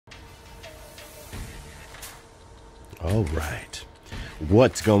All right.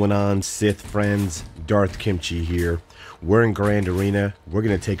 What's going on, Sith friends? Darth Kimchi here. We're in Grand Arena. We're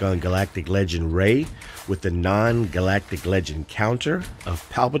going to take on Galactic Legend Rey with the non-Galactic Legend counter of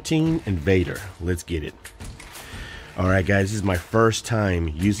Palpatine and Vader. Let's get it. Alright guys, this is my first time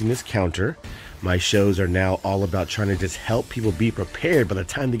using this counter. My shows are now all about trying to just help people be prepared by the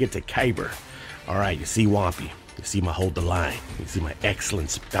time they get to Kyber. Alright, you see Wampy. You see my hold the line. You see my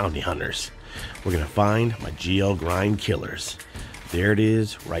excellence bounty hunters. We're going to find my GL grind killers. There it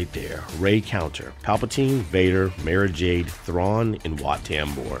is, right there. Rey counter. Palpatine, Vader, Mara Jade, Thrawn, and Wat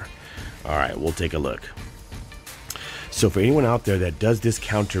Tambor. Alright, we'll take a look. So for anyone out there that does this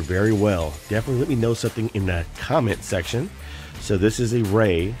counter very well, definitely let me know something in the comment section. So this is a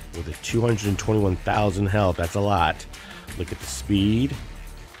Rey with a 221,000 health. That's a lot. Look at the speed.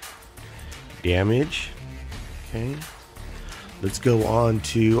 Damage. Okay. Let's go on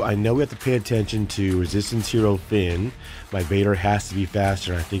to, I know we have to pay attention to Resistance Hero Finn. My Vader has to be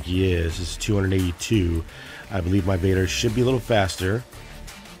faster. I think he is. This is 282. I believe my Vader should be a little faster.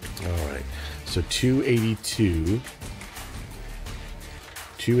 Alright, so 282.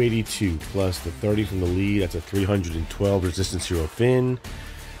 282 plus the 30 from the lead. That's a 312 Resistance Hero Finn.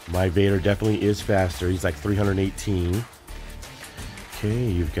 My Vader definitely is faster. He's like 318. Okay,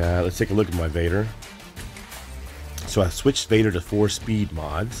 you've got, let's take a look at my Vader. So I switched Vader to 4 speed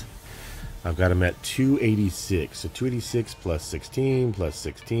mods. I've got him at 286. So 286 plus 16 plus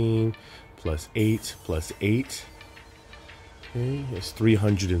 16 plus 8 plus 8. Okay, it's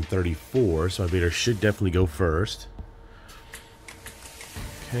 334. So my Vader should definitely go first.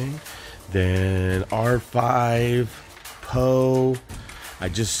 Okay, then R5 Poe. I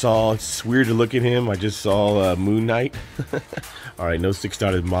just saw, it's weird to look at him. I just saw Moon Knight. All right, no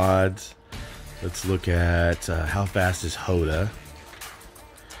 6-dotted mods. Let's look at how fast is Hoda.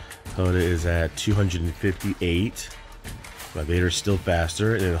 Hoda is at 258. My Vader's still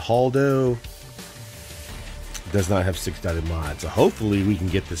faster. And then Haldo does not have 6-dotted mods. So hopefully we can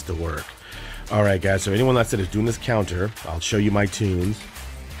get this to work. Alright guys, so anyone that said is doing this counter, I'll show you my tunes.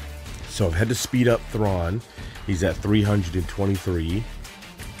 So I've had to speed up Thrawn. He's at 323.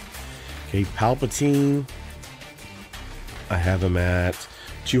 Okay, Palpatine, I have him at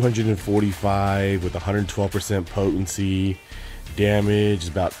 245 with 112% potency. Damage is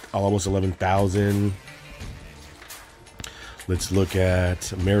about almost 11,000. Let's look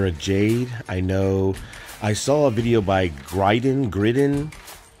at Mara Jade. I know I saw a video by Gridden.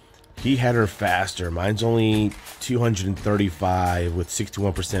 He had her faster. Mine's only 235 with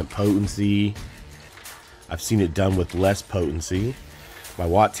 61% potency. I've seen it done with less potency. My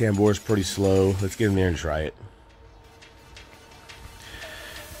Wat Tambor is pretty slow. Let's get in there and try it.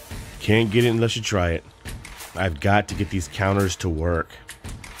 Can't get it unless you try it. I've got to get these counters to work.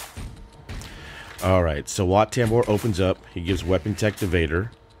 Alright, so Wat Tambor opens up. He gives weapon tech to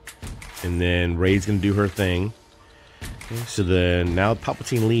Vader. And then Rey's going to do her thing. Okay, so then now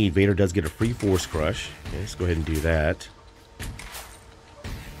Palpatine lead. Vader does get a free Force Crush. Okay, let's go ahead and do that.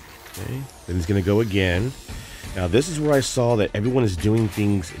 Okay, then he's going to go again. Now this is where I saw that everyone is doing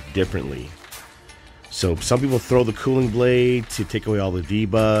things differently. So some people throw the Cooling Blade to take away all the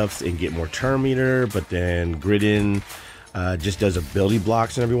debuffs and get more turn meter, but then Gridden just does ability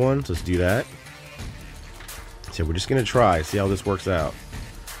blocks on everyone. So let's do that. So we're just going to try, see how this works out.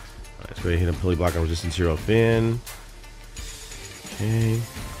 Right, let's go ahead and hit a ability block on Resistance Hero Finn. Okay,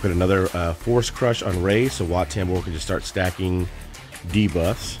 put another Force Crush on Rey, so Wat Tambor can just start stacking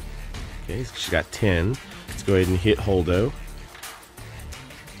debuffs. Okay, so she's got 10. Let's go ahead and hit Holdo.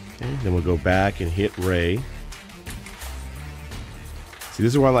 Okay, then we'll go back and hit Rey. See,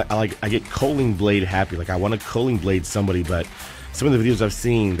 this is where I get Cooling Blade happy. Like I want to Cooling Blade somebody, but some of the videos I've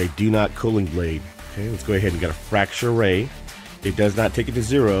seen, they do not Cooling Blade. Okay, let's go ahead and get a Fracture Rey. It does not take it to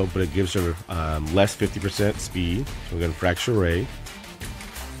 0, but it gives her less 50% speed. So we're going to Fracture Rey.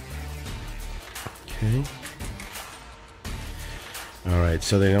 Okay. Alright,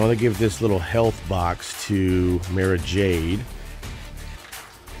 so then I want to give this little health box to Mara Jade.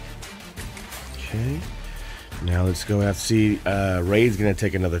 Okay. Now let's go out and see. Rey's going to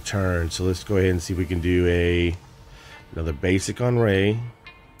take another turn, so let's go ahead and see if we can do another basic on Rey.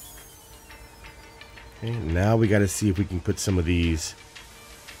 Okay, now we got to see if we can put some of these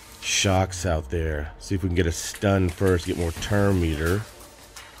shocks out there. See if we can get a stun first, get more turn meter.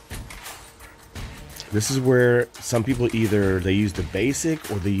 This is where some people either they use the basic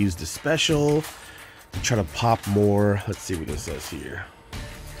or they use the special to try to pop more. Let's see what it says here.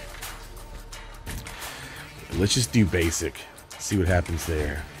 Let's just do basic. See what happens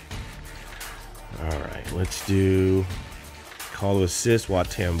there. Alright, let's do Call to Assist, Wat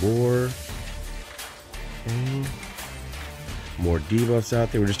Tambor. Okay. More debuffs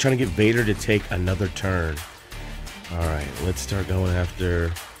out there. We're just trying to get Vader to take another turn. Alright, let's start going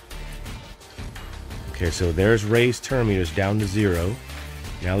after... Okay, so there's Rey's turn meters down to 0.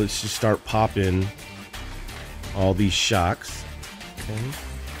 Now let's just start popping all these shocks. Okay,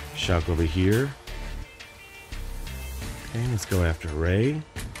 shock over here. Okay, let's go after Rey.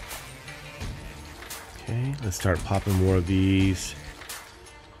 Okay, let's start popping more of these.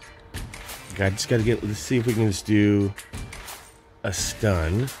 I just gotta let's see if we can just do a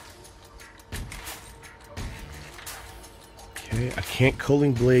stun. Okay, I can't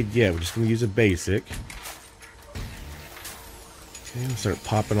Cooling Blade yet. We're just gonna use a basic. Okay, let's start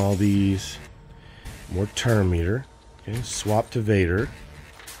popping all these. More turn meter. Okay, swap to Vader.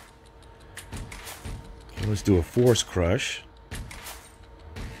 Okay, let's do a Force Crush.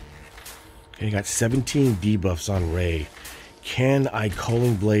 Okay, got 17 debuffs on Rey. Can I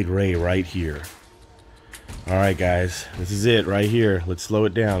Cooling Blade Rey right here? Alright guys, this is it right here. Let's slow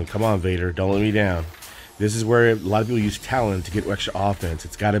it down. Come on Vader, don't let me down. This is where a lot of people use talent to get extra offense.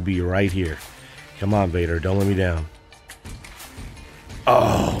 It's got to be right here. Come on Vader, don't let me down.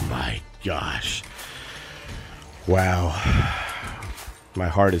 Oh my gosh. Wow. My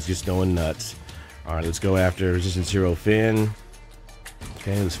heart is just going nuts. Alright, let's go after Resistance Hero Finn.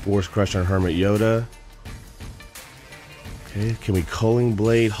 Okay, let's Force Crush on Hermit Yoda. Okay, can we Cooling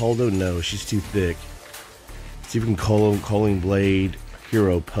Blade Holdo? No, she's too thick. See if we can Cooling Blade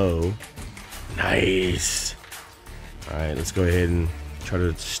Hero Poe. Nice. Alright, let's go ahead and try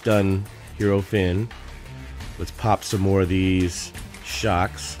to stun Hero Finn. Let's pop some more of these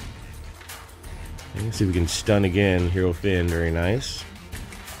shocks. Okay, see if we can stun again Hero Finn. Very nice.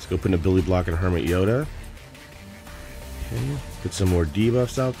 Let's go put an ability block on Hermit Yoda. Okay, put some more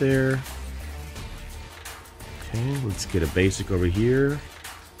debuffs out there. Okay, let's get a basic over here.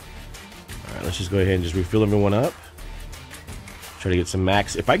 Alright, let's just go ahead and just refill everyone up. Try to get some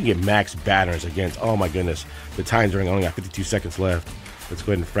max. If I can get max banners against, oh my goodness, the time's running. I only got 52 seconds left. Let's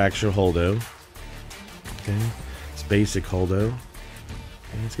go ahead and Fracture Holdo. Okay, it's basic Holdo.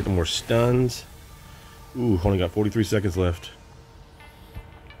 Okay, let's get more stuns. Ooh, only got 43 seconds left.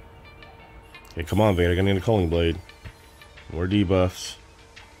 Okay, come on, Vader. Gonna get a Cooling Blade. More debuffs.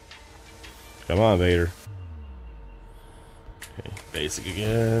 Come on, Vader. Okay, basic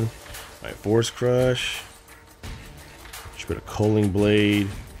again. Alright, Force Crush. Just put a Cooling Blade,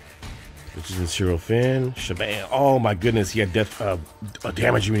 which is in Zero Finn. Shabam. Oh my goodness, he had a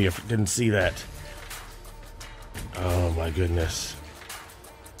damage immunity. I didn't see that. Oh my goodness.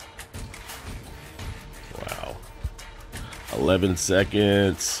 Wow. 11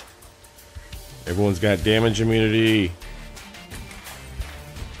 seconds. Everyone's got damage immunity.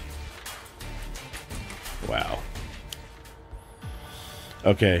 Wow.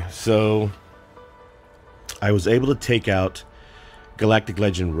 Okay, so I was able to take out Galactic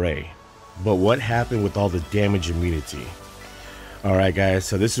Legend Rey, but what happened with all the damage immunity? Alright guys,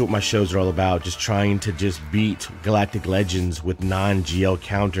 so this is what my shows are all about, just trying to just beat Galactic Legends with non-GL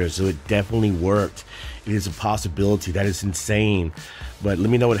counters, so it definitely worked. It is a possibility. That is insane. But let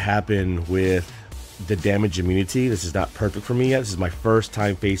me know what happened with the damage immunity. This is not perfect for me yet. This is my first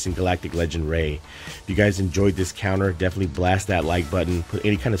time facing Galactic Legend Rey. If you guys enjoyed this counter, definitely blast that like button. Put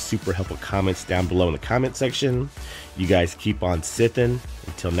any kind of super helpful comments down below in the comment section. You guys keep on sithing.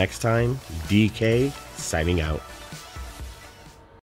 Until next time, DK signing out.